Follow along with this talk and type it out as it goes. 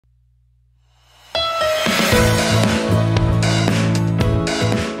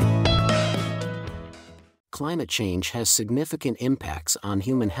Climate change has significant impacts on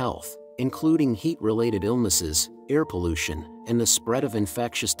human health, including heat-related illnesses, air pollution, and the spread of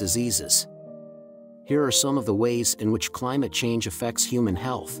infectious diseases. Here are some of the ways in which climate change affects human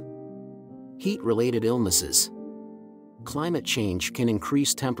health. Heat-related illnesses. Climate change can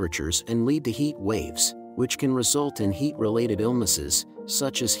increase temperatures and lead to heat waves, which can result in heat-related illnesses,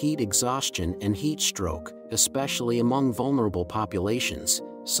 such as heat exhaustion and heat stroke, especially among vulnerable populations,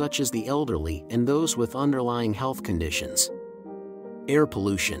 such as the elderly and those with underlying health conditions. Air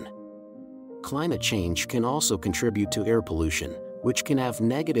pollution. Climate change can also contribute to air pollution, which can have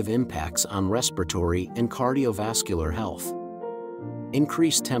negative impacts on respiratory and cardiovascular health.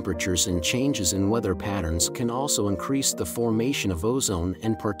 Increased temperatures and changes in weather patterns can also increase the formation of ozone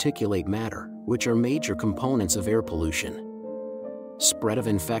and particulate matter, which are major components of air pollution. Spread of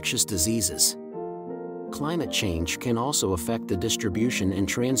infectious diseases. Climate change can also affect the distribution and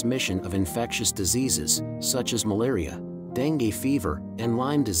transmission of infectious diseases, such as malaria, dengue fever, and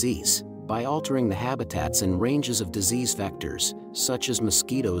Lyme disease, by altering the habitats and ranges of disease vectors, such as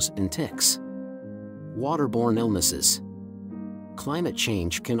mosquitoes and ticks. Water-borne illnesses. Climate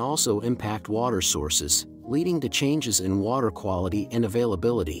change can also impact water sources, leading to changes in water quality and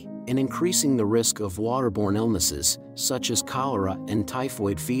availability, and increasing the risk of waterborne illnesses, such as cholera and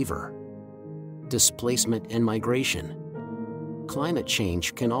typhoid fever. Displacement and migration. Climate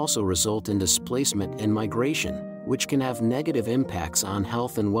change can also result in displacement and migration, which can have negative impacts on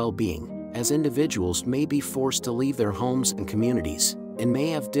health and well-being, as individuals may be forced to leave their homes and communities, and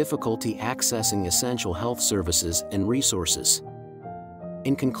may have difficulty accessing essential health services and resources.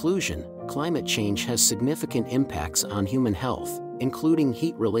 In conclusion, climate change has significant impacts on human health, including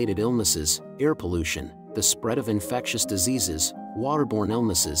heat-related illnesses, air pollution, the spread of infectious diseases, waterborne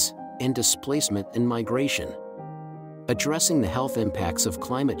illnesses, and displacement and migration. Addressing the health impacts of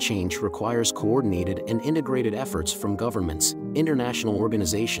climate change requires coordinated and integrated efforts from governments, international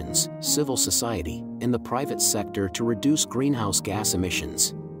organizations, civil society, and the private sector to reduce greenhouse gas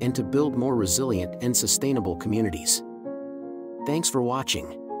emissions, and to build more resilient and sustainable communities. Thanks for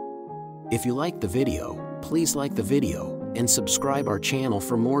watching. If you liked the video, please like the video and subscribe our channel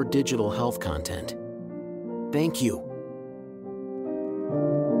for more digital health content. Thank you.